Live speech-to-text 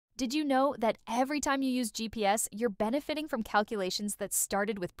Did you know that every time you use GPS, you're benefiting from calculations that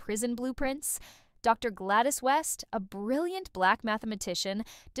started with prison blueprints? Dr. Gladys West, a brilliant black mathematician,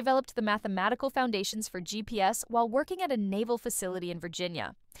 developed the mathematical foundations for GPS while working at a naval facility in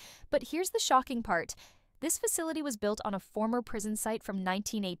Virginia. But here's the shocking part. This facility was built on a former prison site from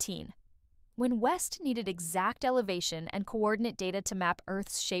 1918. When West needed exact elevation and coordinate data to map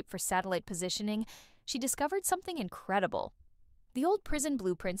Earth's shape for satellite positioning, she discovered something incredible. The old prison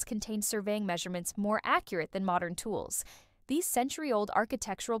blueprints contained surveying measurements more accurate than modern tools. These century-old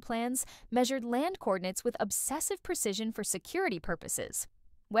architectural plans measured land coordinates with obsessive precision for security purposes.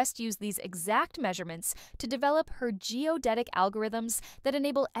 West used these exact measurements to develop her geodetic algorithms that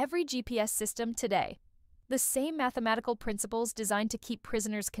enable every GPS system today. The same mathematical principles designed to keep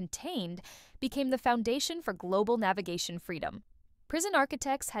prisoners contained became the foundation for global navigation freedom. Prison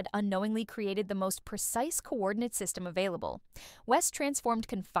architects had unknowingly created the most precise coordinate system available. West transformed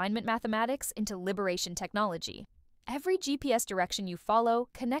confinement mathematics into liberation technology. Every GPS direction you follow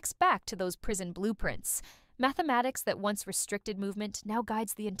connects back to those prison blueprints. Mathematics that once restricted movement now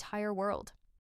guides the entire world.